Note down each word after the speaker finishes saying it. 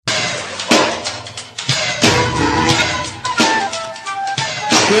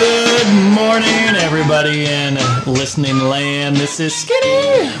everybody in listening land. This is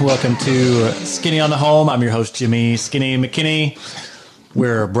Skinny. Welcome to Skinny on the Home. I'm your host, Jimmy Skinny McKinney.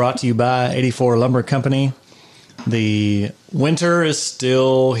 We're brought to you by 84 Lumber Company. The winter is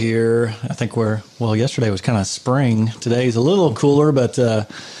still here. I think yesterday was kind of spring. Today's a little cooler, but,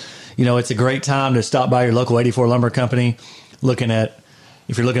 it's a great time to stop by your local 84 Lumber Company.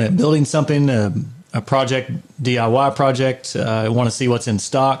 If you're looking at building something, a project, DIY project, want to see what's in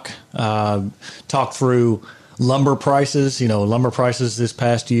stock, talk through lumber prices. Lumber prices this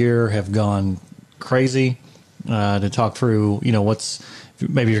past year have gone crazy. To talk through,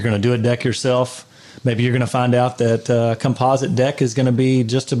 maybe you're going to do a deck yourself. Maybe you're going to find out that a composite deck is going to be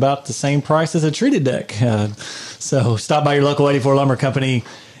just about the same price as a treated deck. So stop by your local 84 Lumber Company.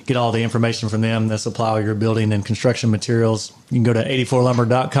 Get all the information from them. They supply all your building and construction materials. You can go to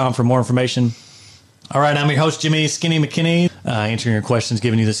 84lumber.com for more information. All right, I'm your host, Jimmy Skinny McKinney, answering your questions,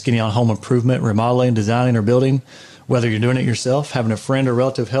 giving you the skinny on home improvement, remodeling, designing, or building. Whether you're doing it yourself, having a friend or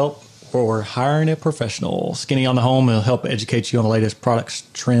relative help, or hiring a professional. Skinny on the Home will help educate you on the latest products,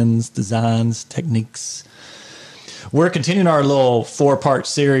 trends, designs, techniques. We're continuing our little 4-part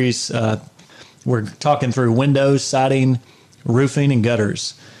series. We're talking through windows, siding, roofing, and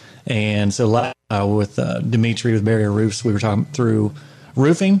gutters. And so with Dimitri with Barrier Roofs, we were talking through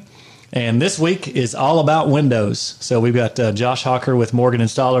roofing. And this week is all about windows. So we've got Josh Hocker with Morgan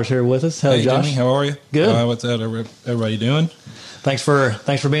Installers here with us. Hello, Josh. Jimmy. How are you? Good. What's up, everybody doing? Thanks for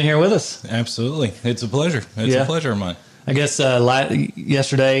being here with us. Absolutely. It's a pleasure. It's a pleasure of mine. I guess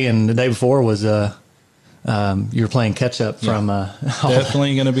yesterday and the day before was you were playing catch up from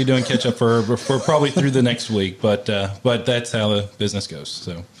definitely going to be doing catch up for probably through the next week, but that's how the business goes.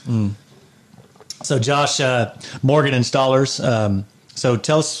 So Josh, Morgan Installers. So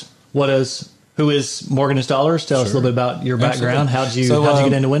tell us who is Morgan Installers? Tell us a little bit about your background. Absolutely. How'd you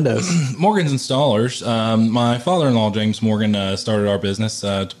get into windows? Morgan's Installers. My father-in-law, James Morgan, started our business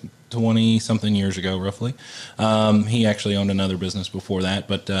 20-something years ago, roughly. He actually owned another business before that,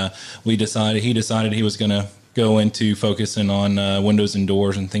 but he decided he was going to go into focusing on windows and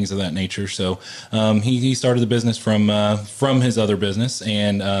doors and things of that nature. So he started the business from his other business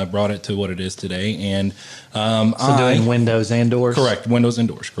and brought it to what it is today. And doing windows and doors? Correct, windows and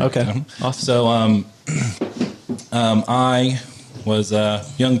doors. Correct. Okay, awesome. So I was a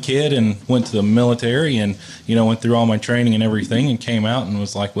young kid and went to the military and, went through all my training and everything and came out and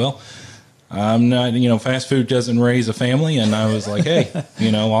was like, well, I'm not, fast food doesn't raise a family. And I was like, hey,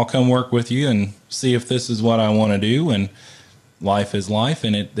 I'll come work with you and see if this is what I want to do. And life is life,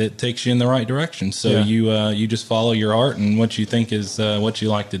 and it takes you in the right direction. So you just follow your heart and what you think is what you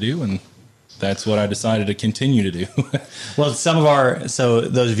like to do. And that's what I decided to continue to do. Well, so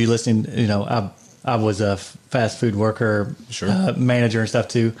those of you listening, I was a fast food worker, sure. Manager and stuff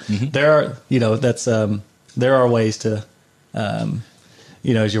too. Mm-hmm. There are ways to,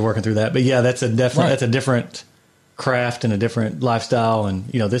 as you're working through that. But yeah, that's a different craft and a different lifestyle. And,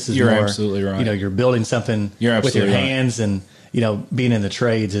 this is you're absolutely right. You're building something with your hands and, being in the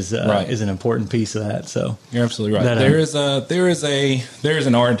trades is an important piece of that. So you're absolutely right. There is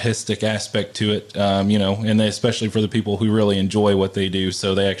an artistic aspect to it, and especially for the people who really enjoy what they do.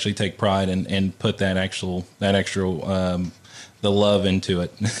 So they actually take pride and put that actual the love into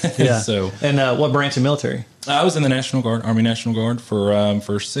it. Yeah. So, and what branch of military? I was in the National Guard, Army National Guard for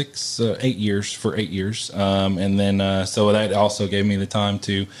 8 years. And then, so that also gave me the time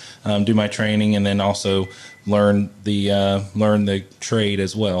to, do my training and then also learn the trade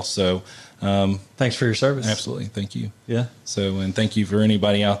as well. So, thanks for your service. Absolutely. Thank you. Yeah. So, and thank you for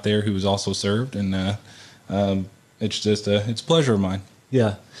anybody out there who has also served. And, it's just it's a pleasure of mine.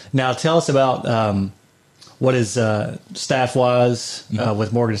 Yeah. Now tell us about, what is staff-wise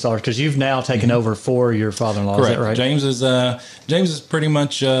with Morgan Installers? Because you've now taken over for your father-in-law. Correct. Is that right? James is pretty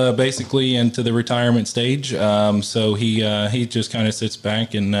much basically into the retirement stage. So he just kind of sits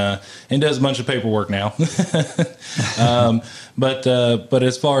back and does a bunch of paperwork now. But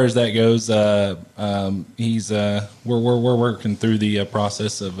as far as that goes, we're working through the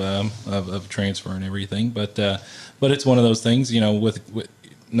process of transfer and everything. But it's one of those things, with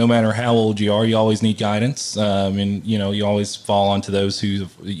no matter how old you are, you always need guidance. And, you always fall onto those who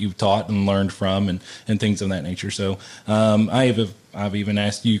you've taught and learned from and things of that nature. So I've even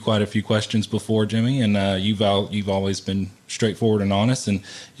asked you quite a few questions before, Jimmy, and you've always been straightforward and honest. And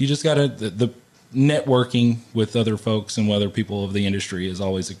you just got to networking with other folks and other people of the industry is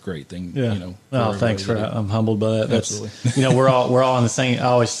always a great thing. Yeah. You know. Oh, thanks for that. I'm humbled by that. Absolutely. We're all on the same. I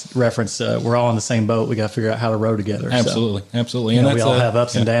always reference we're all on the same boat. We got to figure out how to row together. Absolutely, absolutely. And we all have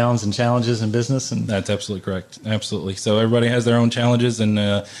ups and downs and challenges in business, and that's absolutely correct. Absolutely. So everybody has their own challenges, and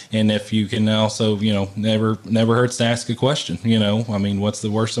if you can also, never hurts to ask a question. I mean, what's the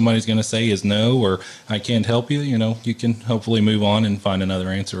worst somebody's going to say is no, or I can't help you. You can hopefully move on and find another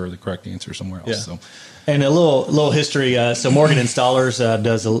answer or the correct answer somewhere else. Yeah. So. And a little history. So Morgan Installers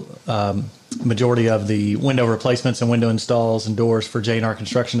does a majority of the window replacements and window installs and doors for J&R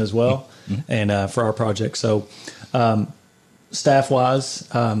Construction as well, and for our project. So staff-wise,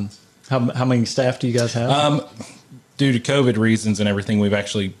 how many staff do you guys have? Due to COVID reasons and everything, we've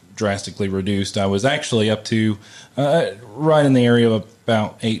actually drastically reduced. I was actually up to right in the area of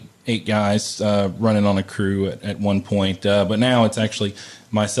about eight guys running on a crew at one point, but now it's actually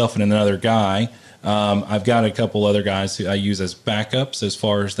myself and another guy. I've got a couple other guys who I use as backups as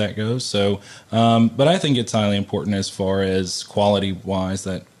far as that goes. So, but I think it's highly important as far as quality wise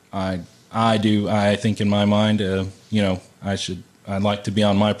that I think in my mind, I'd like to be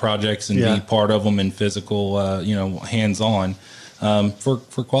on my projects and be part of them in physical, hands on, for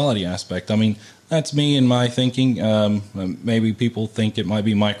quality aspect. I mean, that's me and my thinking. Maybe people think it might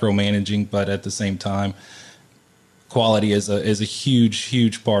be micromanaging, but at the same time, quality is a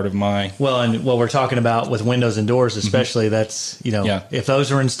huge part of my. Well, and what we're talking about with windows and doors, especially, that's if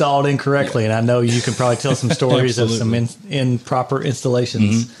those are installed incorrectly, and I know you can probably tell some stories of some improper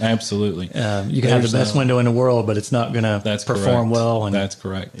installations. Absolutely, you can have the best window in the world, but it's not going to perform well. And that's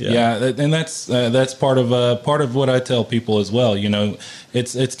correct. And that's part of what I tell people as well.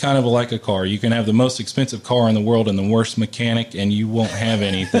 It's kind of like a car. You can have the most expensive car in the world and the worst mechanic, and you won't have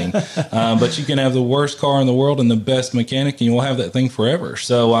anything. But you can have the worst car in the world and the best mechanic, and you will have that thing forever.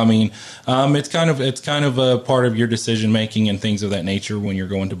 So, I mean, it's kind of a part of your decision making and things of that nature when you're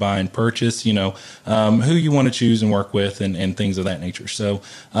going to buy and purchase. Who you want to choose and work with, and things of that nature. So,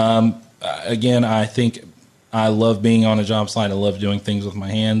 again, I think I love being on a job site. I love doing things with my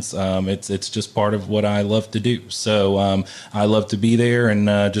hands. It's just part of what I love to do. So I love to be there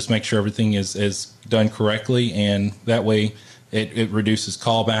and just make sure everything is done correctly. And that way it reduces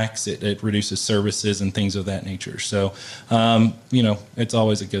callbacks. It reduces services and things of that nature. So, it's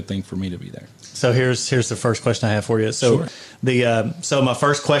always a good thing for me to be there. So here's the first question I have for you. So so my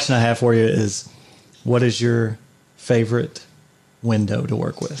first question I have for you is, what is your favorite window to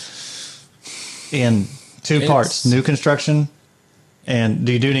work with? In two parts, new construction, and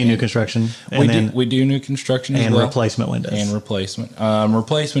do you do any new construction? And we do new construction and as well. Replacement windows. And replacement.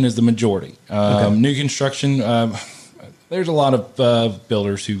 Replacement is the majority. New construction, there's a lot of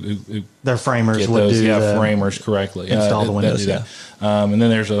builders who their framers get would those, do framers correctly. Install the windows, and then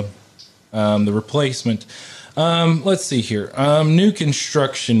there's the replacement. Let's see here. New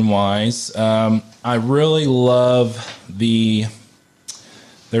construction wise, I really love there's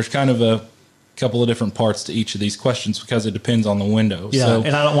kind of a couple of different parts to each of these questions because it depends on the window. Yeah, so,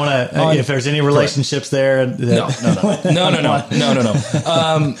 and I don't want to. If there's any relationships there, no. I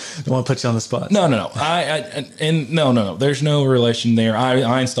want to put you on the spot. No. No. There's no relation there.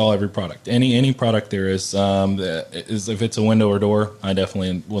 I install every product. Any product there is if it's a window or door, I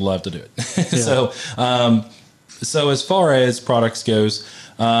definitely would love to do it. So as far as products goes.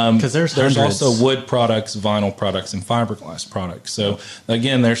 Because there's also wood products, vinyl products, and fiberglass products. So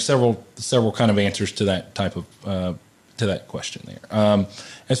again, there's several kind of answers to that type of to that question there.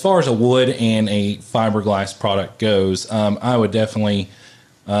 As far as a wood and a fiberglass product goes, I would definitely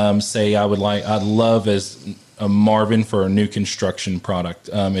say I'd love as a Marvin for a new construction product.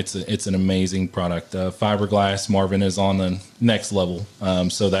 It's an amazing product. Fiberglass Marvin is on the next level,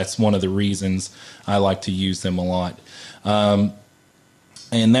 so that's one of the reasons I like to use them a lot.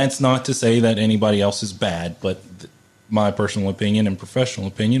 And that's not to say that anybody else is bad, but my personal opinion and professional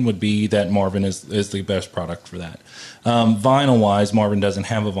opinion would be that Marvin is the best product for that. Vinyl-wise, Marvin doesn't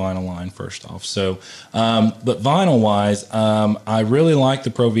have a vinyl line, first off. So, but vinyl-wise, I really like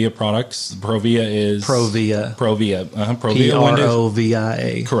the Provia products. Provia. Provia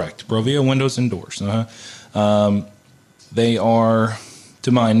Provia. Correct. Provia windows and doors. They are,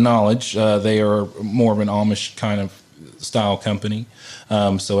 to my knowledge, they are more of an Amish kind of style company.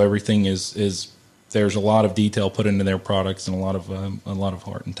 So everything is there's a lot of detail put into their products and a lot of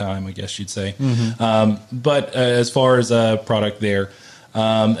heart and time, I guess you'd say. Mm-hmm. But as far as a product there,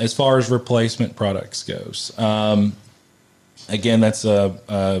 as far as replacement products goes, again, that's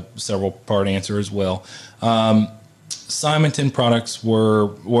a several part answer as well. Simonton products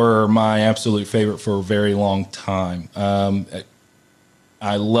were my absolute favorite for a very long time.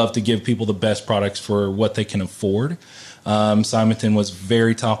 I love to give people the best products for what they can afford. Simonton was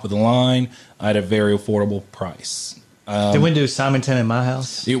very top of the line at a very affordable price. Did we do Simonton in my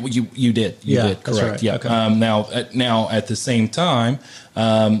house? You did. You did. Correct. That's right. Yeah. Okay. Now at the same time,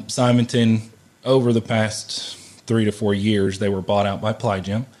 Simonton, over the past 3 to 4 years, they were bought out by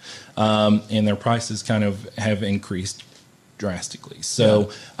Plygym, and their prices kind of have increased drastically.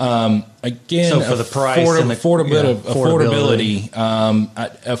 So again, so for the price and the affordability,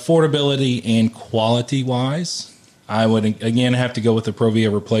 and quality wise, I would again have to go with the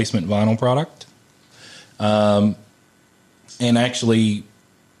Provia replacement vinyl product. And actually,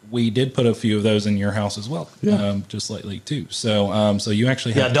 we did put a few of those in your house as well, just lately too. So, so you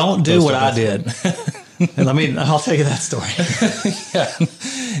actually have don't do what I did. And I'll tell you that story.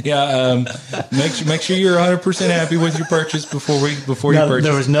 Make sure you're 100% happy with your purchase before you purchase.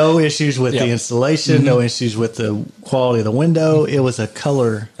 There was no issues with the installation, no issues with the quality of the window. It was a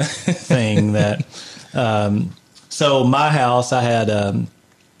color thing that. So my house, I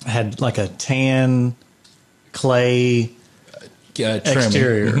had like a tan clay trim.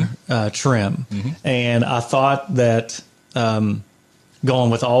 exterior trim, and I thought that going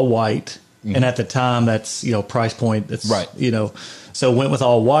with all white, and at the time that's price point that's right, so went with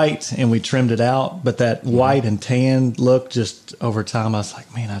all white and we trimmed it out, but that white and tan look, just over time I was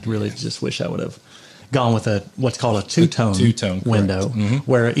like, man, I'd really just wish I would have gone with what's called a two-tone window,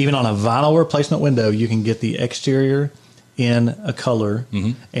 where even on a vinyl replacement window you can get the exterior in a color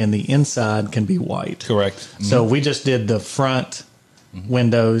and the inside can be white. Correct. So we just did the front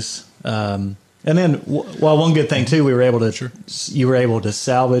windows, and then one good thing too, you were able to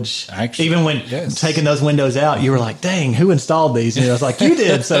salvage. Actually, even when taking those windows out, you were like, dang, who installed these? And I was like, you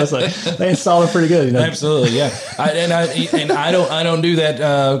did. So it's like they installed them pretty good. Absolutely, yeah. I don't do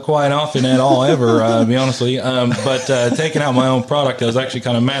that quite often at all, ever. To be honest with you, but taking out my own product, I was actually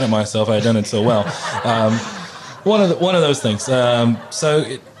kind of mad at myself. I had done it so well. One of those things.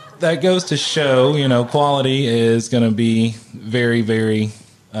 That goes to show, quality is going to be very, very,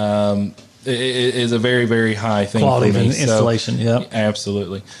 is a very, very high thing. Quality for me. of installation, yeah,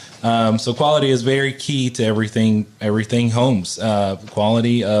 absolutely. So quality is very key to everything homes.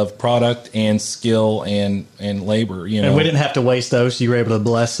 Quality of product and skill and labor. And we didn't have to waste those. You were able to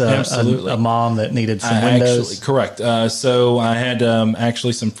bless a mom that needed some windows. Correct. So I had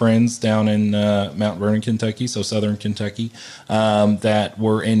actually some friends down in Mount Vernon, Kentucky, so southern Kentucky, that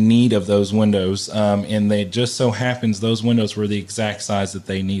were in need of those windows, and they just so happens those windows were the exact size that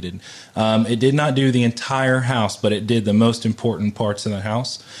they needed. It did not do the entire house, but it did the most important parts of the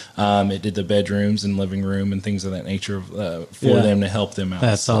house. It did the bedrooms and living room and things of that nature for them to help them out.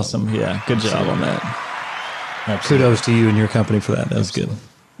 That's awesome. Yeah, good job on that. Absolutely. Kudos to you and your company for that. That was good.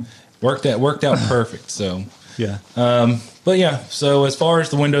 Worked out perfect. So yeah. But yeah, so as far as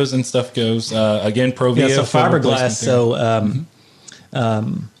the windows and stuff goes, again, Provia. Yeah, so fiberglass. So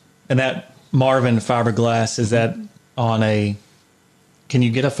and that Marvin fiberglass, is that on a? Can you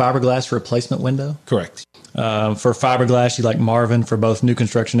get a fiberglass replacement window? Correct. For fiberglass, you like Marvin for both new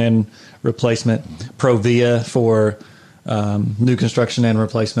construction and replacement. Provia for new construction and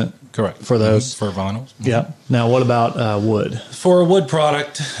replacement. Correct. For those. For vinyls. Yeah. Now, what about wood? For a wood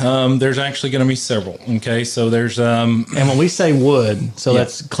product, there's actually going to be several. Okay, so there's and when we say wood, so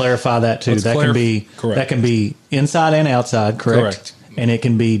let's clarify that too. That can be inside and outside. Correct. And it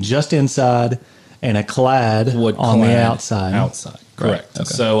can be just inside and a clad wood on the outside. Outside. Correct. Right. Okay.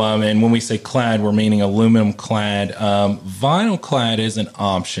 So, and when we say clad, we're meaning aluminum clad. Vinyl clad is an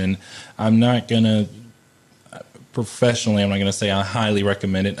option. I'm not going to say I highly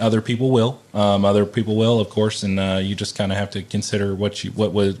recommend it. Other people will. Of course, and you just kind of have to consider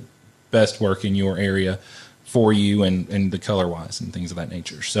what would best work in your area for you and the color wise and things of that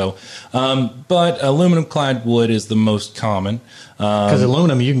nature. So, but aluminum clad wood is the most common. Because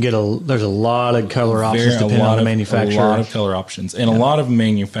aluminum, you can get there's a lot of color options depending on the manufacturer. A lot of color options. And a lot of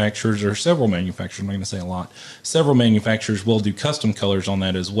manufacturers, or several manufacturers, I'm not going to say a lot, several manufacturers will do custom colors on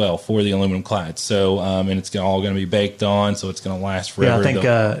that as well for the aluminum clad. So, and it's all going to be baked on, so it's going to last forever. Yeah,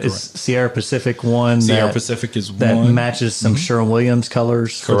 I think it's Sierra Pacific one. Sierra Pacific is that one. matches some Sherwin-Williams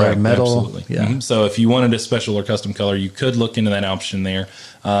colors for their metal. Absolutely. Yeah. So if you wanted a special or custom color, you could look into that option there.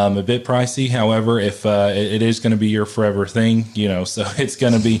 A bit pricey, however, if it is going to be your forever thing, so it's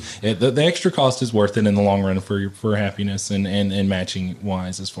going to be the extra cost is worth it in the long run for happiness and matching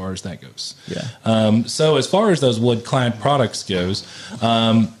wise as far as that goes. Yeah. So as far as those wood clad products goes,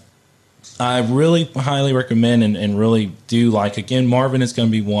 I really highly recommend and really do like, again, Marvin is going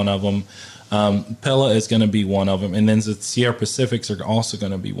to be one of them. Pella is going to be one of them, and then the Sierra Pacifics are also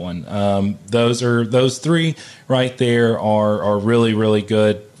going to be one. Those three right there are really, really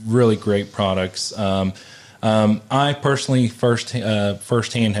good, really great products. I personally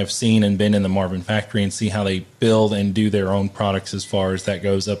firsthand have seen and been in the Marvin factory and see how they build and do their own products as far as that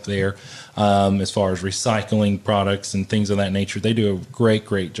goes up there. As far as recycling products and things of that nature, they do a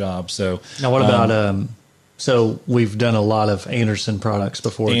great job. So now, what about so we've done a lot of Anderson products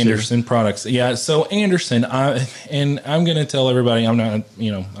before. Anderson products, yeah. So Anderson, I'm going to tell everybody, I'm not,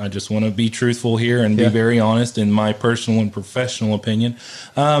 I just want to be truthful here and be very honest in my personal and professional opinion.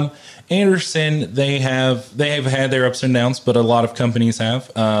 Anderson, they have had their ups and downs, but a lot of companies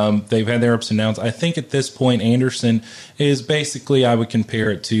have. They've had their ups and downs. I think at this point, Anderson is basically, I would compare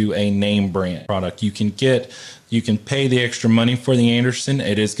it to a name brand product. You can pay the extra money for the Anderson.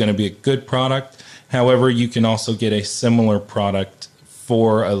 It is going to be a good product. However, you can also get a similar product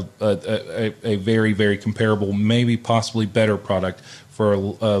for a very, very comparable, maybe possibly better product for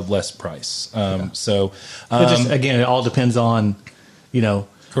a less price. So, again, it all depends on,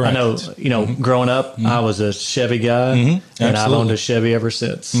 Correct. I know, growing up, I was a Chevy guy, and I've owned a Chevy ever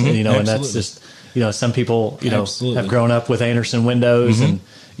since. And, and that's just, some people, have grown up with Anderson windows and,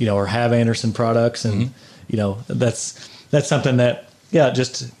 or have Anderson products. And, that's something that,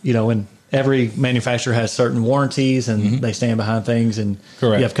 and every manufacturer has certain warranties and they stand behind things. And you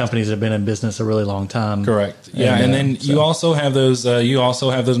have companies that have been in business a really long time. Correct. Yeah. And then you also have those,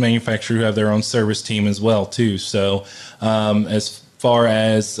 manufacturers who have their own service team as well too. So, as far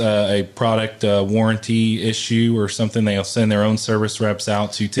as a product warranty issue or something, they'll send their own service reps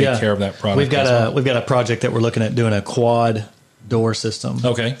out to take care of that product. We've got a project that we're looking at doing, a quad door system.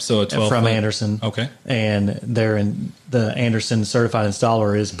 Okay, so a 12 from foot. Anderson. Okay, and the Anderson certified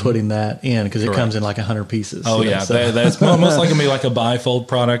installer is putting that in because it comes in like 100 pieces. Oh yeah, so. That's most likely gonna be like a bifold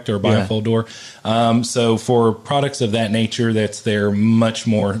product or bifold door. So for products of that nature, they're much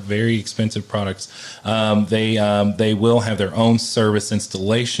more very expensive products. They will have their own service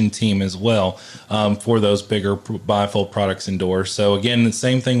installation team as well for those bigger bifold products and doors. So again, the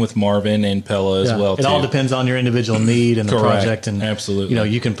same thing with Marvin and Pella as well. It all depends on your individual need and the project. And absolutely,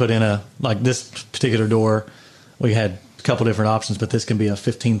 you can put in like this particular door. We had a couple different options, but this can be a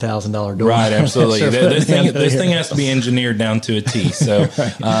 $15,000 door. Right, absolutely. This thing has to be engineered down to a T. So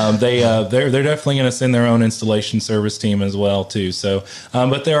they're definitely going to send their own installation service team as well too. So,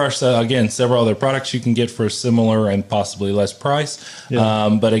 but there are several other products you can get for a similar and possibly less price.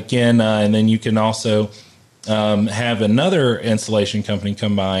 But again, and then you can also have another installation company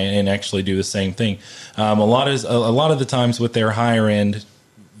come by and actually do the same thing. A lot of the times with their higher end,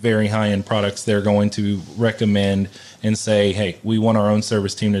 very high end products, they're going to recommend and say, "Hey, we want our own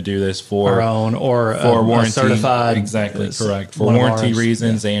service team to do this for our own or for warranty, certified." Exactly, correct, for warranty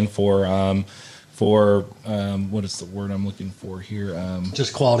reasons and for what is the word I'm looking for here?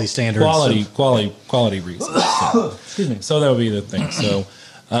 Just quality standards, quality reasons. So, excuse me. So that would be the thing. So.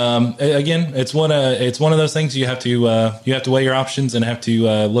 Again, it's one of those things you have to weigh your options and have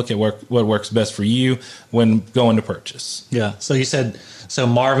to look at what works best for you when going to purchase. Yeah. So you said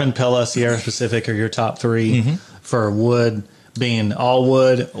Marvin, Pella, Sierra Pacific are your top three for wood, being all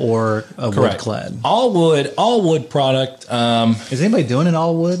wood or a wood clad. All wood product. Is anybody doing an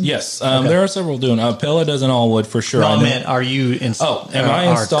all wood? Yes, there are several doing. Pella does an all wood for sure. No, I meant, are you? Am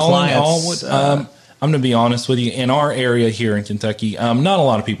I installing all wood? I'm going to be honest with you. In our area here in Kentucky, not a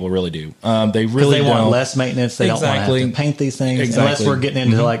lot of people really do. They really want less maintenance. They don't want to have to paint these things. Unless we're getting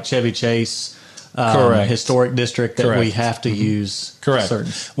into like Chevy Chase, historic district that we have to use. Correct.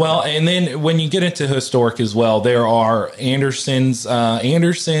 Certain. Well, and then when you get into historic as well, there are Andersons and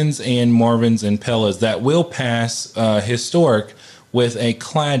Marvins and Pellas that will pass historic with a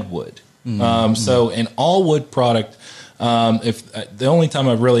clad wood. So an all wood product. If the only time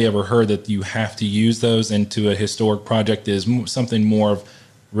I've really ever heard that you have to use those into a historic project is something more of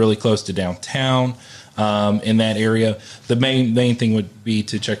really close to downtown in that area. The main thing would be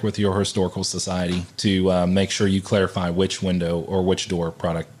to check with your historical society to make sure you clarify which window or which door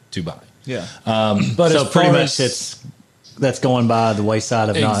product to buy. Yeah. But so pretty much that's going by the wayside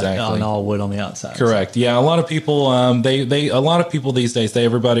of not on all wood on the outside. Correct. Yeah, a lot of people a lot of people these days,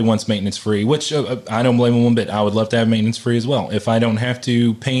 everybody wants maintenance free, which I don't blame them one bit. I would love to have maintenance free as well. If I don't have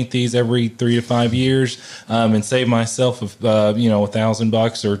to paint these every 3 to 5 years and save myself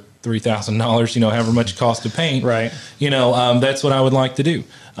 $1,000 or $3,000, however much it costs to paint, right? That's what I would like to do.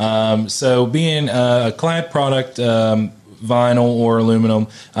 So being a clad product vinyl or aluminum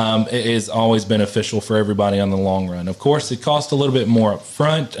is always beneficial for everybody on the long run. Of course, it costs a little bit more up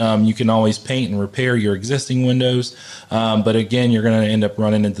front. You can always paint and repair your existing windows, but again, you're going to end up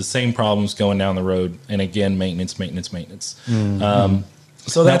running into the same problems going down the road. And again, maintenance.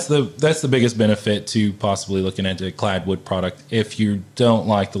 So that's the biggest benefit to possibly looking at a clad wood product if you don't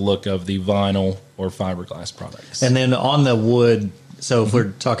like the look of the vinyl or fiberglass products. And then on the wood, so if we're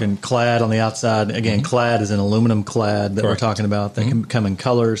talking clad on the outside, again, clad is an aluminum clad that we're talking about that can come in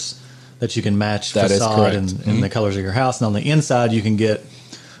colors that you can match that facade and the colors of your house. And on the inside, you can get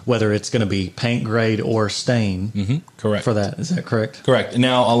whether it's going to be paint grade or stain. Correct. For that. Is that correct? Correct.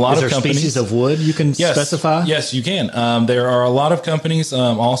 Now, a lot of companies... species of wood you can specify? Yes, you can. There are a lot of companies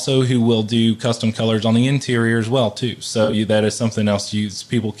also who will do custom colors on the interior as well, too. So that is something else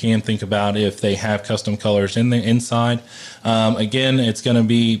people can think about if they have custom colors in the inside. Again, it's going to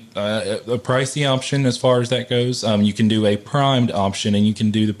be a pricey option as far as that goes. You can do a primed option, and you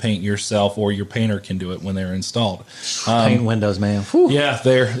can do the paint yourself, or your painter can do it when they're installed. Paint windows, man. Whew. Yeah,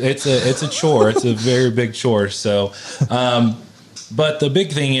 it's a chore. It's a very big chore. So, but the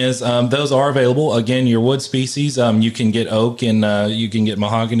big thing is those are available. Again, your wood species, you can get oak and you can get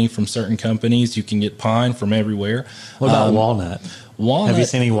mahogany from certain companies. You can get pine from everywhere. What about walnut? Have you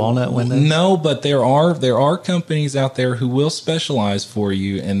seen any walnut windows? No, but there are companies out there who will specialize for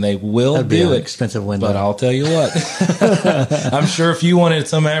you, and they will do it. Expensive window. But I'll tell you what, I'm sure if you wanted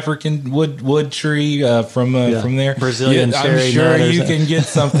some African wood tree from there, Brazilian cherry, I'm sure you can get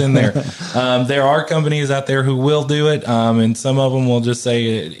something there. There are companies out there who will do it, and some of them will just say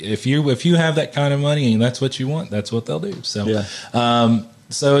if you have that kind of money and that's what you want, that's what they'll do. So.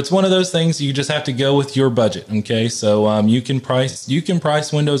 So it's one of those things you just have to go with your budget. Okay, so you can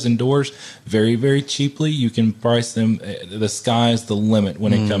price windows and doors very, very cheaply. You can price them. The sky's the limit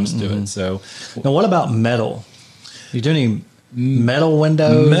when it comes to it. So now, what about metal? You do any metal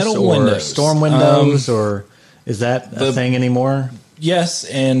windows, storm windows, or is that a thing anymore? Yes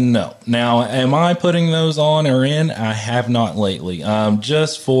and no. Now, am I putting those on or in? I have not lately.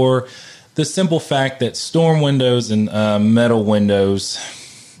 Just for the simple fact that storm windows and metal windows,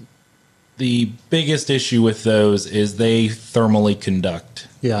 the biggest issue with those is they thermally conduct.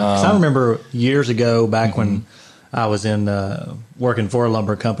 Yeah, 'cause I remember years ago, back when I was in working for a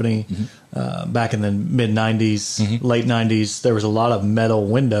lumber company, back in the mid 90s, late 90s, there was a lot of metal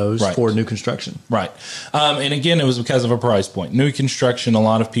windows for new construction. Right. And again, it was because of a price point. New construction, a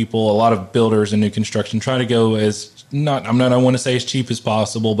lot of builders in new construction try to go as I want to say as cheap as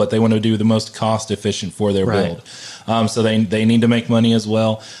possible, but they want to do the most cost efficient for their build. So they need to make money as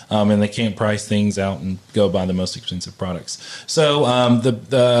well, and they can't price things out and go buy the most expensive products. So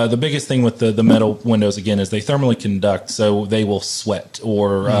the biggest thing with the metal windows again is they thermally conduct, so they will sweat,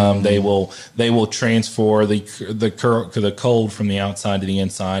 or they will transfer the cold from the outside to the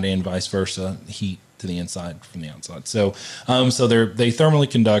inside, and vice versa, heat to the inside from the outside. So they thermally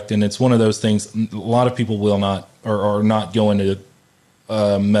conduct, and it's one of those things. A lot of people will not or are not going to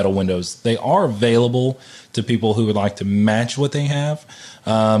metal windows. They are available to people who would like to match what they have.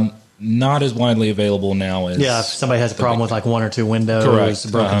 Not as widely available now as if somebody has a problem with like one or two windows,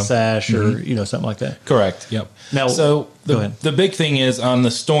 broken sash, or something like that. Correct. Yep. Now, so the big thing is on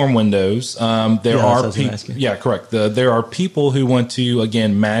the storm windows. There are people. Yeah, correct. There are people who want to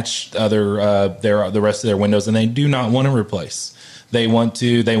again match the rest of their windows, and they do not want to replace. They want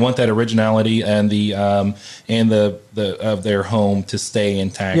that originality and the of their home to stay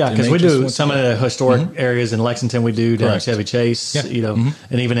intact. Yeah, because we do some of the historic areas in Lexington. We do down at Chevy Chase, and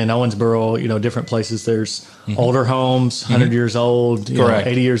even in Owensboro, different places. There's older homes, 100 years old,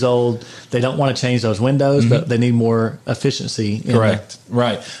 80 years old. They don't want to change those windows, but they need more efficiency. Correct.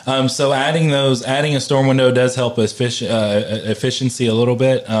 Right. So adding a storm window does help efficiency a little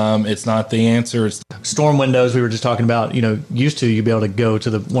bit. It's not the answer. Storm windows, we were just talking about, used to you'd be able to go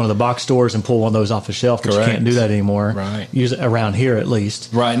to one of the box stores and pull one of those off the shelf, but you can't do that anymore. Right. Use it around here at least.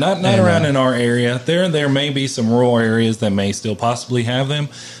 Right. Not around in our area. There may be some rural areas that may still possibly have them.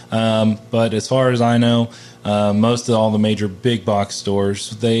 But as far as I know, most of all the major big box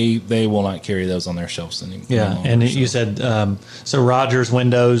stores, they will not carry those on their shelves anymore. Yeah, and you said so Rogers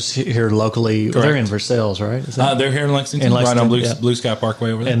windows here locally, they're in Versailles, right? They're here in Lexington, right on Blue Sky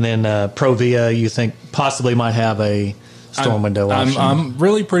Parkway over there. And then Provia, you think possibly might have a storm window option. I'm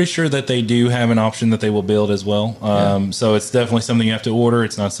really pretty sure that they do have an option that they will build as well. So it's definitely something you have to order.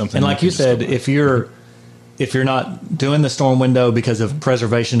 It's not something. And like you said, if you're not doing the storm window because of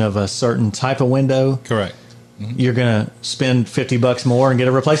preservation of a certain type of window, correct. you're going to spend $50 more and get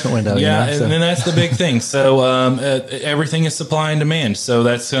a replacement window. Yeah, you know? and that's the big thing. So everything is supply and demand. So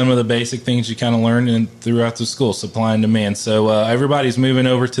that's some of the basic things you kind of learn throughout the school, supply and demand. So everybody's moving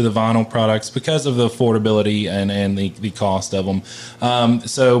over to the vinyl products because of the affordability and the cost of them.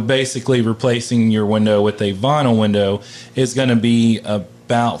 So basically replacing your window with a vinyl window is going to be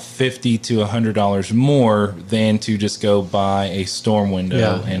about $50 to $100 more than to just go buy a storm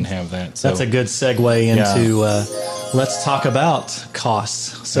window and have that. So that's a good segue into let's talk about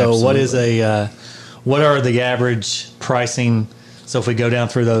costs. So Absolutely. What are the average pricing? So if we go down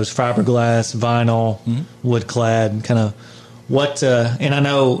through those fiberglass, vinyl, wood clad, kind of what, and I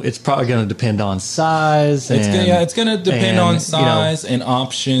know it's probably going to depend on size. It's going to depend on size and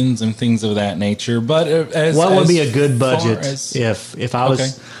options and things of that nature. But what would be a good budget if I was?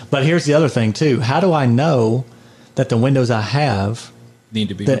 Okay. But here's the other thing too. How do I know that the windows I have need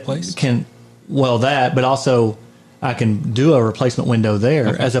to be replaced? But also I can do a replacement window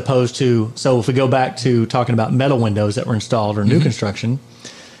there as opposed to. So if we go back to talking about metal windows that were installed or new construction,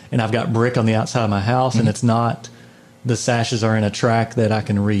 and I've got brick on the outside of my house, and it's not. The sashes are in a track that I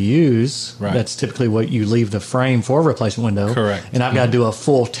can reuse. Right. That's typically what you leave the frame for a replacement window. Correct. And I've got to do a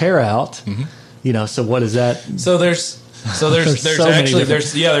full tear out. So what is that? So there's so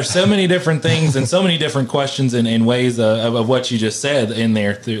so many different things and so many different questions and ways of what you just said in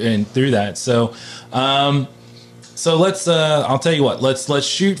there through that. So let's I'll tell you what, let's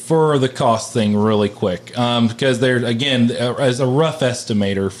shoot for the cost thing really quick. Because there's, again, as a rough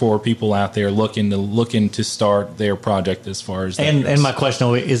estimator for people out there looking to start their project as far as and my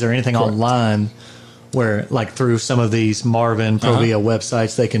question is there anything online where, like, through some of these Marvin Provia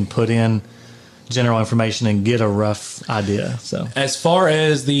websites, they can put in general information and get a rough idea? So as far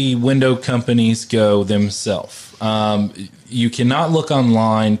as the window companies go themselves, you cannot look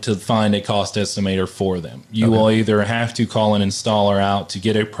online to find a cost estimator for them. You will either have to call an installer out to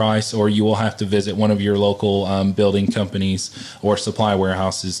get a price, or you will have to visit one of your local building companies or supply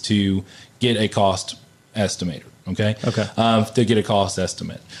warehouses to get a cost estimator. To get a cost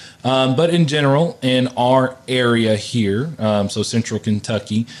estimate. But in general, in our area here, so Central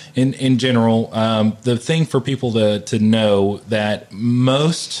Kentucky, in general, the thing for people to know that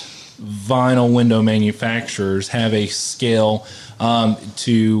most vinyl window manufacturers have a scale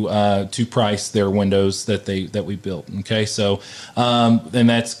to price their windows that we built. Okay, so and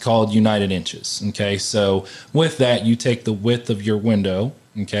that's called United Inches. Okay, so with that, you take the width of your window.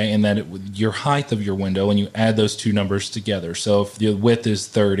 Okay, and then your height of your window, and you add those two numbers together. So if the width is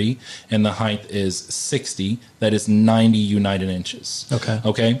 30 and the height is 60, that is 90 United Inches.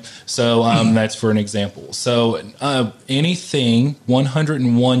 Okay. So that's for an example. So anything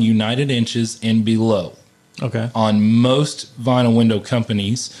 101 United Inches and below. On most vinyl window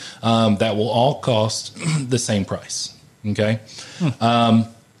companies, that will all cost the same price. Okay. And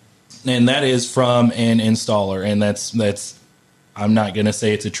that is from an installer, and that's I'm not going to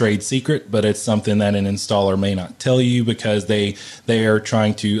say it's a trade secret, but it's something that an installer may not tell you because they are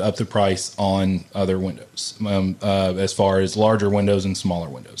trying to up the price on other windows, as far as larger windows and smaller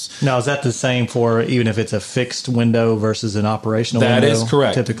windows. Now, is that the same for even if it's a fixed window versus an operational window? That is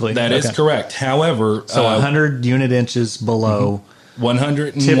correct. Typically. That is correct. However, so 100 unit inches below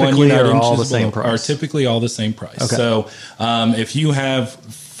 101 typically United are all inches the same below, price. are typically all the same price. So if you have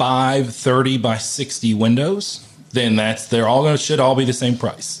 5 30 by 60 windows, then they're all should all be the same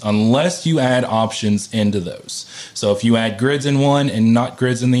price, unless you add options into those. So if you add grids in one and not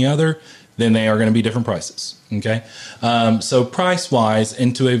grids in the other, then they are going to be different prices. Okay, so price wise,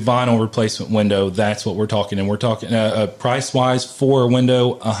 into a vinyl replacement window, that's what we're talking. And we're talking price wise for a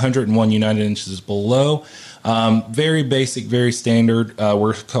window 101 United Inches below. Very basic, very standard.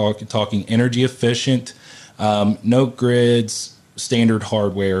 We're talking energy efficient, no grids. Standard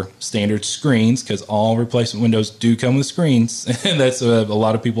hardware, standard screens, because all replacement windows do come with screens. And that's a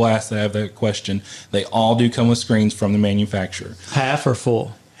lot of people have that question. They all do come with screens from the manufacturer. Half or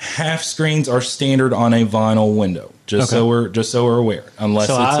full? Half screens are standard on a vinyl window. So we're aware. Unless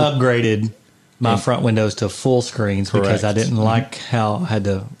so I upgraded my front windows to full screens because I didn't like how I had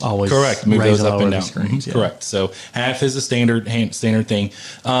to always move raise those up and down. Screens. Correct. So half is a standard thing.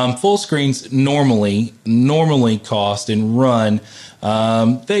 Full screens normally cost and run.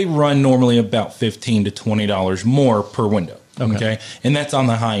 They run normally about $15 to $20 more per window. Okay. And that's on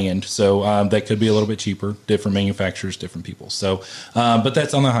the high end. So that could be a little bit cheaper. Different manufacturers, different people. So, but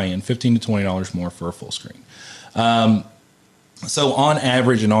that's on the high end, $15 to $20 more for a full screen. So on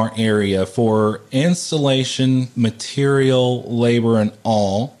average in our area for installation, material, labor, and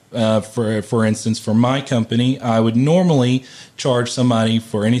all, for instance, for my company, I would normally charge somebody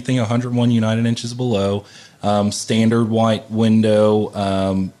for anything 101 United Inches below standard white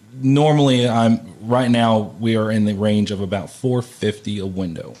window. Normally, right now we are in the range of about $450 a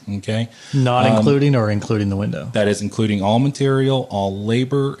window. Okay, Not including or including the window? that is including all material, all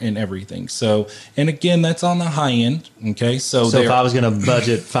labor, and everything. So, and again, that's on the high end. Okay, so if I was going to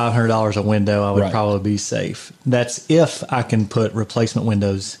budget $500 a window, I would Right. probably be safe. That's if I can put replacement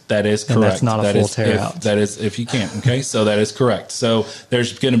windows. that is correct. And that's not a That full is tear if, out. That is if you can. Okay, so that is correct. So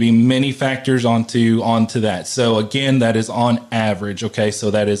there's going to be many factors onto that. So again, that is on average. Okay,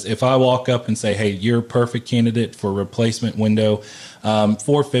 so that is if I walk up and say, "Hey, you're a perfect candidate for replacement window."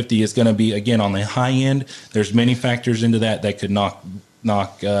 450 is going to be again on the high end. There's many factors into that could knock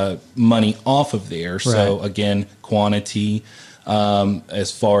money off of there. So Right. again, quantity,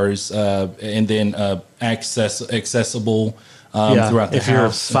 as far as and then accessible. Throughout the if you're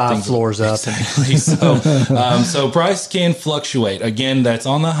house, and 5 things floors up. Exactly. So price can fluctuate. Again, that's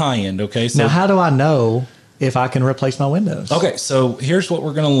on the high end. Okay. So Now, how do I know if I can replace my windows? okay. So here's what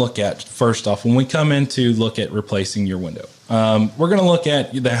we're going to look at first off when we come in to look at replacing your window. We're going to look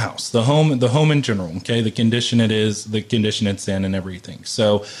at the house, the home in general. Okay, the condition it's in, and everything.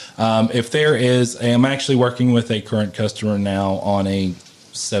 So if there is, I'm actually working with a current customer now on a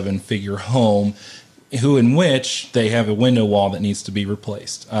 7-figure home, in which they have a window wall that needs to be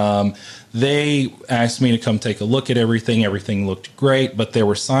replaced. They asked me to come take a look at everything. Everything looked great, but there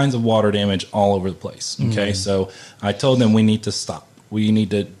were signs of water damage all over the place. Okay, so I told them we need to stop. We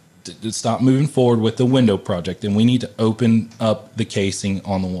need to stop moving forward with the window project, and we need to open up the casing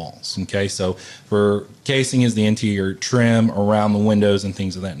on the walls. Okay, so for casing is the interior trim around the windows and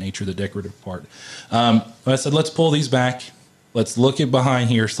things of that nature, the decorative part. I said, let's pull these back. Let's look at behind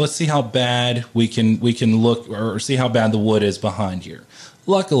here. So let's see how bad we can look, or see how bad the wood is behind here.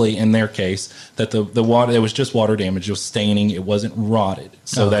 Luckily, in their case, that the water, it was just water damage. It was staining. It wasn't rotted.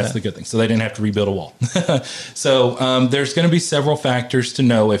 So that's the good thing. So they didn't have to rebuild a wall. So there's going to be several factors to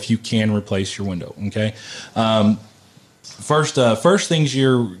know if you can replace your window. Okay. First things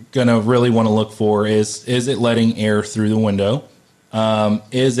you're going to really want to look for is it letting air through the window?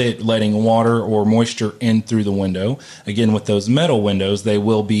 Is it letting water or moisture in through the window? Again, with those metal windows, they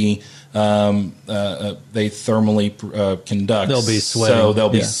will be they thermally conduct. They'll be sweating. So they'll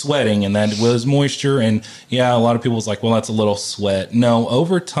be sweating, and that was moisture. And a lot of people's like, well, that's a little sweat. No,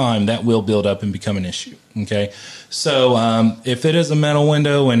 over time that will build up and become an issue. Okay, so if it is a metal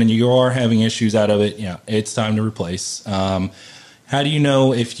window and you are having issues out of it, it's time to replace. How do you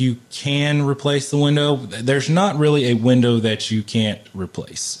know if you can replace the window? There's not really a window that you can't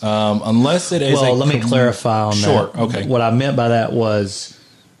replace, unless it is. Well, let me clarify on that. Sure. Okay. What I meant by that was,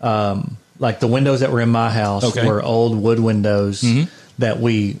 like the windows that were in my house were old wood windows that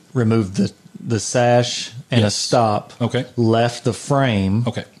we removed the sash and a stop. Okay. Left the frame.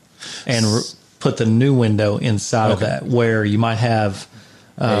 Okay. And put the new window inside of that, where you might have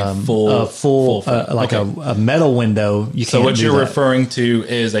a full like a metal window. So what you're referring to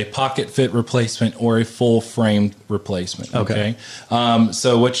is a pocket fit replacement or a full frame replacement. Okay.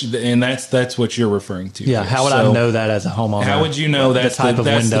 So that's what you're referring to. Yeah. Here. How would I know that as a homeowner? How would you know that's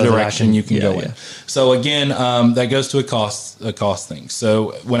the direction you can go in? So again, that goes to a cost thing.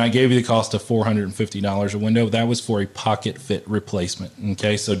 So when I gave you the cost of $450 a window, that was for a pocket fit replacement.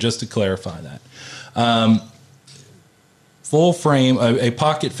 Okay. So just to clarify that. Full frame, a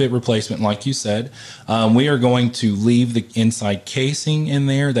pocket fit replacement, like you said, we are going to leave the inside casing in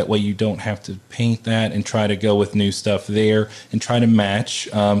there. That way you don't have to paint that and try to go with new stuff there and try to match.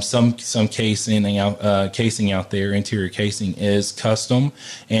 Some casing out there, interior casing is custom,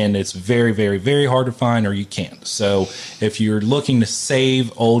 and it's very, very, very hard to find, or you can't. So if you're looking to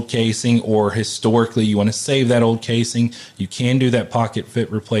save old casing, or historically you want to save that old casing, you can do that pocket fit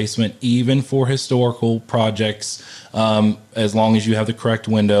replacement even for historical projects. As long as you have the correct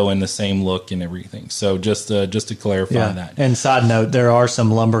window and the same look and everything. So just to clarify that. And side note, there are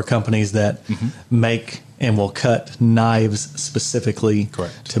some lumber companies that make and will cut knives specifically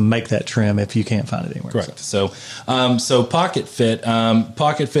to make that trim if you can't find it anywhere. Correct. So pocket fit,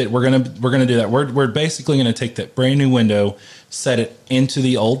 we're gonna do that. We're basically gonna take that brand new window, set it into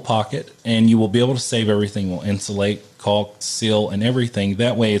the old pocket, and you will be able to save everything. We'll insulate, caulk, seal, and everything.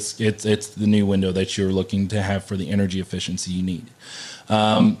 That way, it's the new window that you're looking to have for the energy efficiency you need.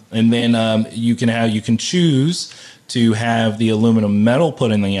 And then you can choose to have the aluminum metal put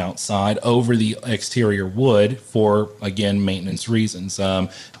in the outside over the exterior wood for, again, maintenance reasons.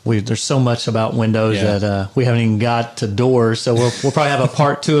 There's so much about windows that we haven't even got to doors. So we'll probably have a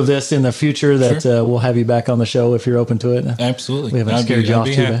part 2 of this in the future that we'll have you back on the show if you're open to it. Absolutely. We haven't scared you off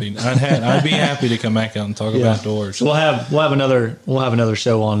too bad. I'd be happy to come back out and talk about doors. So we'll have another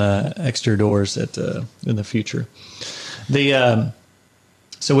show on exterior doors in the future.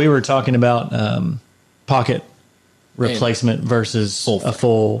 So we were talking about pocket replacement versus a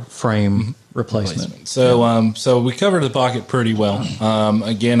full frame replacement. So we covered the pocket pretty well.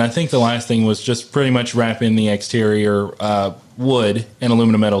 Again, I think the last thing was just pretty much wrap in the exterior wood and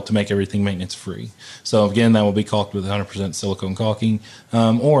aluminum metal to make everything maintenance free. So again, that will be caulked with 100% silicone caulking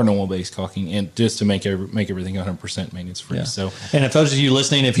or normal base caulking, and just to make everything 100% maintenance free. Yeah. So, and if those of you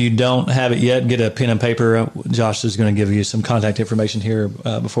listening, if you don't have it yet, get a pen and paper. Josh is going to give you some contact information here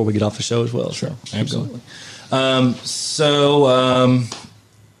before we get off the show as well. Sure, so absolutely.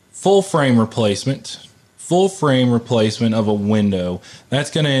 Full frame replacement of a window, that's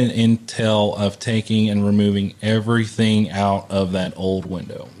going to entail of taking and removing everything out of that old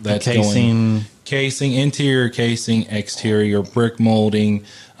window. That's casing, interior casing, exterior brick molding.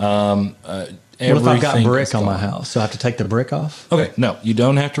 What if I've got brick on my house? So I have to take the brick off? Okay, no, you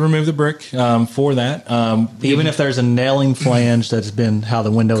don't have to remove the brick for that. Even if there's a nailing flange that's been how the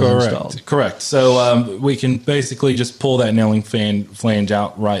window is installed? Correct. So we can basically just pull that nailing flange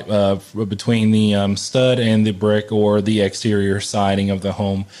out right between the stud and the brick or the exterior siding of the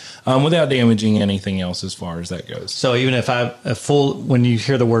home without damaging anything else as far as that goes. So even if when you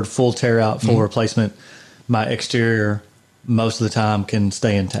hear the word full tear out, full replacement, my exterior most of the time can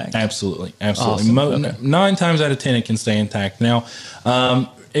stay intact. Absolutely. Awesome. Okay. 9 times out of 10 it can stay intact. Now,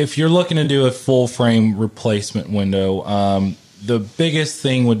 if you're looking to do a full frame replacement window, the biggest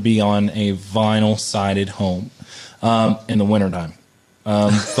thing would be on a vinyl sided home in the wintertime.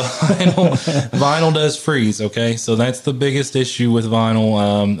 Vinyl does freeze. Okay, so that's the biggest issue with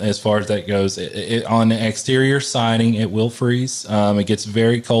vinyl as far as that goes. On the exterior siding, it will freeze. It gets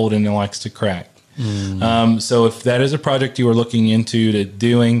very cold and it likes to crack. So if that is a project you are looking into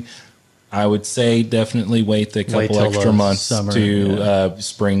doing, I would say definitely wait a couple extra months to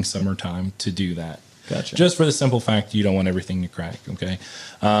spring, summertime to do that. Gotcha. Just for the simple fact you don't want everything to crack. Okay.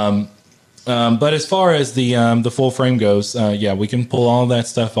 But as far as the full frame goes, we can pull all that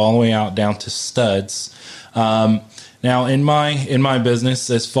stuff all the way out down to studs. Now, in my business,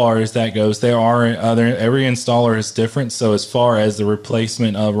 as far as that goes, every installer is different. So as far as the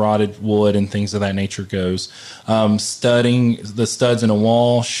replacement of rotted wood and things of that nature goes, studding the studs in a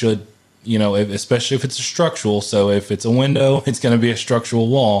wall should, especially if it's a structural. So if it's a window, it's going to be a structural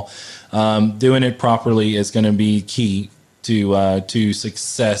wall. Doing it properly is going to be key to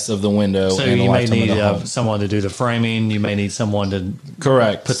success of the window. So and you may need someone to do the framing. You may need someone to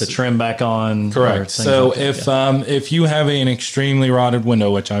put the trim back on. Correct. So if you have an extremely rotted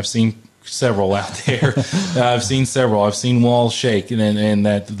window, which I've seen several out there, I've seen several. I've seen walls shake and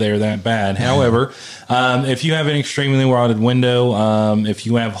that they're that bad. However, if you have an extremely rotted window, if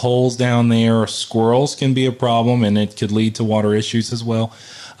you have holes down there, squirrels can be a problem, and it could lead to water issues as well.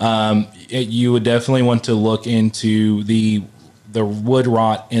 You would definitely want to look into the wood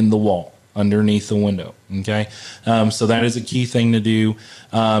rot in the wall underneath the window. Okay. So that is a key thing to do.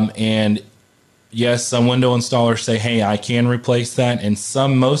 And yes, some window installers say, hey, I can replace that. And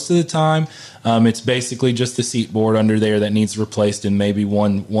most of the time, it's basically just the seat board under there that needs replaced, and maybe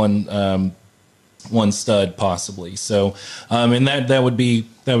one stud possibly. So, and that would be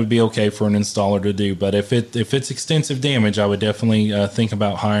okay for an installer to do. But if it's extensive damage, I would definitely think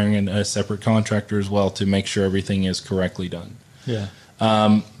about hiring a separate contractor as well to make sure everything is correctly done. Yeah.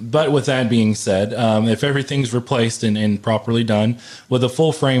 But with that being said, if everything's replaced and properly done with a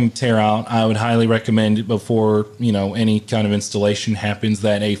full frame tear out, I would highly recommend before any kind of installation happens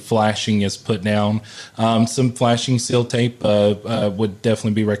that a flashing is put down. Some flashing seal tape would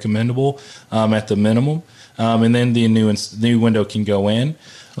definitely be recommendable at the minimum, and then the new window can go in.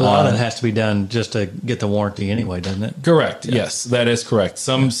 A lot of that has to be done just to get the warranty anyway, doesn't it? Correct. Yeah. Yes, that is correct.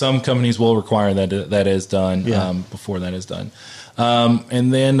 Some companies will require that is done before that is done.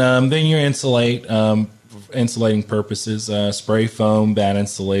 And then you insulate, insulating purposes, spray foam, bad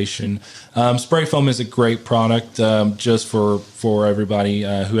insulation. Spray foam is a great product, just for everybody,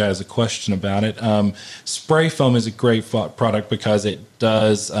 who has a question about it. Spray foam is a great product because it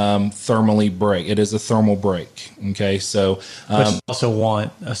does thermally break. It is a thermal break. Okay, so but you also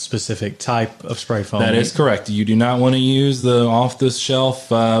want a specific type of spray foam. that is correct. You do not want to use the off-the-shelf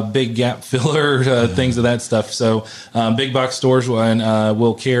big gap filler, things of that stuff. So big box stores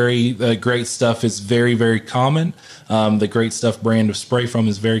will carry Great Stuff is very, very common. The Great Stuff brand of spray foam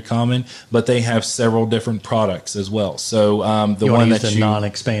is very common, but they have several different products as well. So the you one use that the you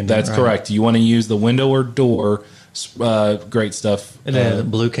non-expanding. that's right? correct. You want to use the window or door Great Stuff. And then a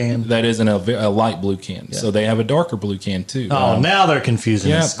blue can. That is a light blue can. Yeah. So they have a darker blue can too. Oh, now they're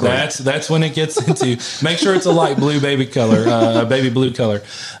confusing. Yeah, that's when it gets into. Make sure it's a light blue baby color, a baby blue color.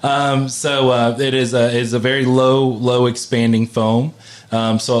 It is a very low expanding foam.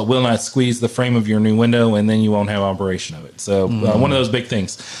 So it will not squeeze the frame of your new window, and then you won't have operation of it. So one of those big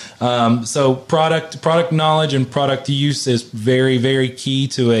things. So product knowledge and product use is very, very key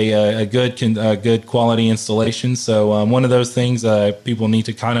to a good quality installation. So one of those things people need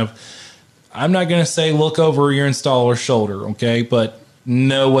to kind of, I'm not going to say look over your installer's shoulder, okay, but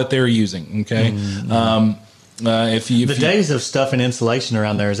know what they're using, okay. Days of stuff and insulation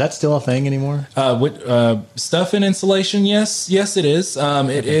around there, is that still a thing anymore? Stuff and insulation, yes, it is.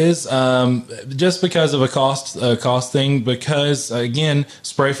 It is just because of a cost thing. Because again,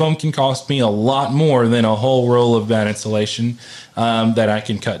 spray foam can cost me a lot more than a whole roll of that insulation that I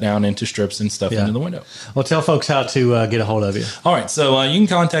can cut down into strips and stuff into the window. Well, tell folks how to get a hold of you. All right, so you can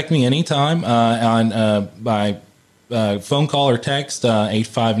contact me anytime by phone call or text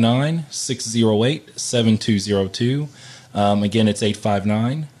 859-608-7202. Again, it's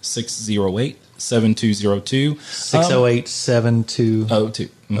 859-608-7202. 608-7202.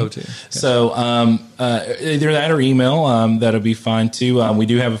 So either that or email, that'll be fine too. We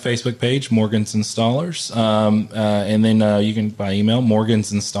do have a Facebook page, Morgan's Installers, and then you can by email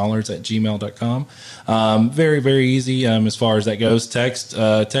morgansinstallers@gmail.com. Very, very easy as far as that goes. Text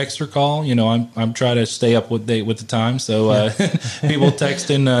or call. I'm trying to stay up with the time, so people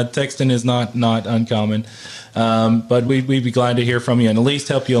texting is not uncommon. But we'd be glad to hear from you and at least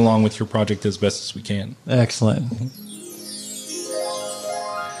help you along with your project as best as we can. Excellent.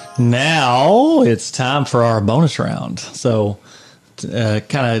 Now it's time for our bonus round. So,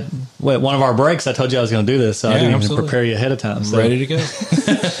 one of our breaks, I told you I was going to do this, so I didn't even prepare you ahead of time. So. Ready to go.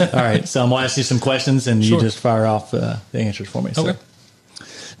 All right. So I'm going to ask you some questions, and you just fire off the answers for me. Okay. So,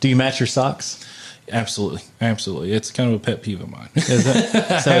 do you match your socks? Absolutely. It's kind of a pet peeve of mine. Is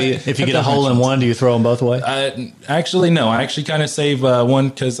it? So if you get a hole in one, do you throw them both away? Actually, no. I actually kind of save one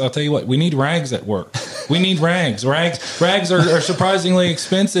because I'll tell you what, we need rags at work. We need rags. Rags are surprisingly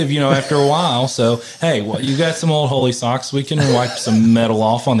expensive, after a while. So, hey, you got some old holy socks. We can wipe some metal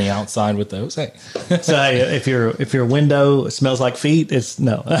off on the outside with those. Hey. So if your window smells like feet, it's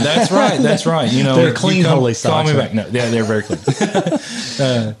no. That's right. They're clean holy socks. Call me back. No, they're very clean.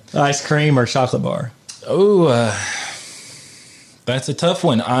 Ice cream or chocolate bar? Oh, that's a tough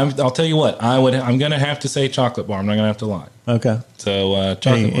one. I'll tell you what. I'm going to have to say chocolate bar. I'm not going to have to lie. Okay. So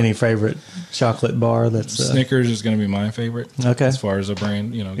chocolate any favorite chocolate bar? That's Snickers is going to be my favorite. Okay. As far as a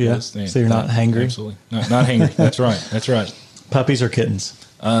brand, goes. Yeah. So you're not hangry? Absolutely. Not hangry. That's right. Puppies or kittens?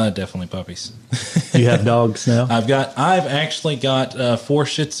 Definitely puppies. You have dogs now? I've actually got 4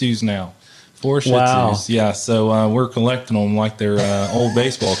 Shih Tzus now. 4 Shih Tzus. Wow. Yeah, so we're collecting them like they're old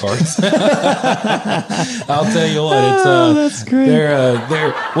baseball cards. I'll tell you what, it's that's great.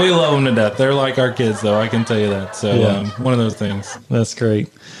 We love them to death. They're like our kids, though. I can tell you that. So one of those things. That's great.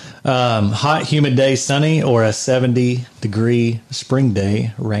 Hot, humid day, sunny, or a 70-degree spring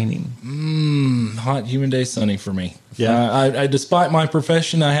day, raining? Hot, humid day, sunny for me. Yeah. I despite my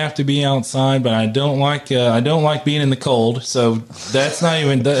profession, I have to be outside, but I don't like being in the cold. So that's not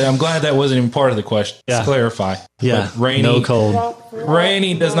even. I'm glad that wasn't even part of the question. Yeah. Let's clarify. Yeah. But rainy, no cold.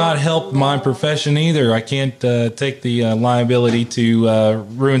 Rainy does not help my profession either. I can't take the liability to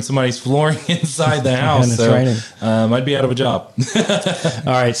ruin somebody's flooring inside the house. And it's so raining. I'd be out of a job.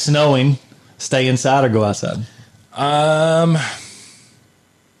 All right, snowing. Stay inside or go outside?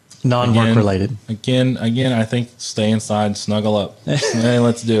 Non-work related. Again, I think stay inside and snuggle up. Hey,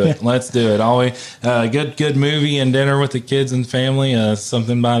 let's do it. Always good movie and dinner with the kids and family.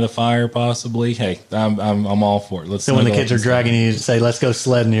 Something by the fire, possibly. Hey, I'm all for it. So when the kids are dragging you to say, "Let's go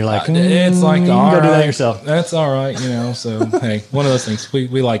sledding," you're like, it's like, all right, go do that yourself. That's all right, So hey, one of those things.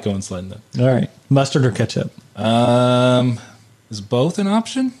 We like going sledding though. All right, mustard or ketchup? Is both an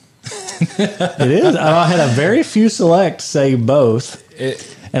option? It is. I had a very few select say both.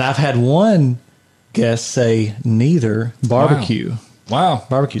 And I've had one guest say neither. Barbecue. Wow.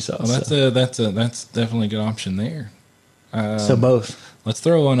 Barbecue sauce. Well, that's definitely a good option there. So both. let's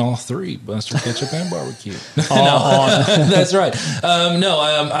throw on all three: mustard, ketchup, and barbecue. On. That's right.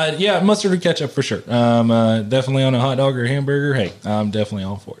 Yeah, mustard and ketchup for sure. Definitely on a hot dog or hamburger. Hey, I'm definitely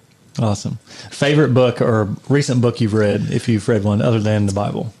all for it. Awesome. Favorite book or recent book you've read, if you've read one other than the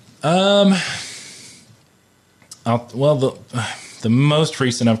Bible? The most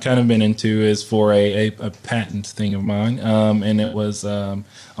recent I've kind of been into is for a patent thing of mine, and it was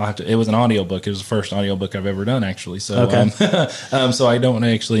it was an audiobook. It was the first audiobook I've ever done, actually. So, okay. So I don't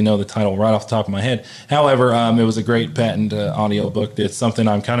actually know the title right off the top of my head. However, it was a great patent audiobook. It's something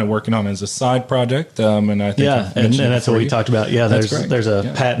I'm kind of working on as a side project, and I think and that's what we talked about. Yeah, there's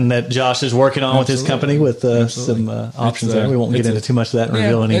a patent that Josh is working on with his company with some options there. We won't get into too much of that and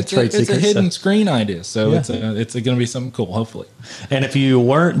reveal any trade secrets. It's a hidden screen idea, so it's going to be something cool, hopefully. And if you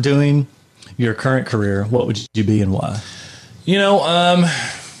weren't doing your current career, what would you be and why?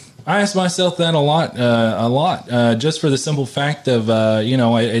 I ask myself that a lot, just for the simple fact of,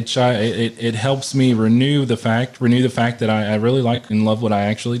 it helps me renew the fact that I really like and love what I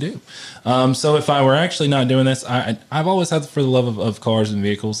actually do. So if I were actually not doing this, I've always had for the love of cars and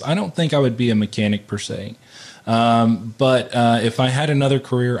vehicles. I don't think I would be a mechanic per se. But if I had another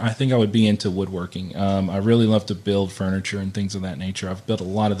career, I think I would be into woodworking. I really love to build furniture and things of that nature. I've built a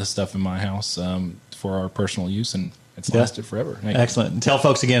lot of the stuff in my house for our personal use, and it's lasted forever. Excellent. And tell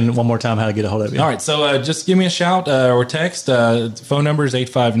folks again one more time how to get a hold of you. All right, so just give me a shout or text. Phone number is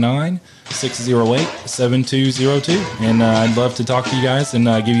 859-608-7202, and I'd love to talk to you guys and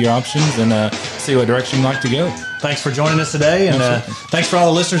give you your options and see what direction you'd like to go. Thanks for joining us today, and thanks for all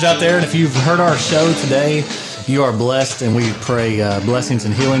the listeners out there. And if you've heard our show today, you are blessed, and we pray blessings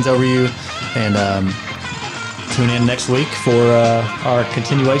and healings over you. And tune in next week for our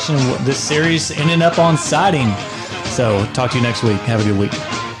continuation of this series, ending up on siding. So talk to you next week. Have a good week.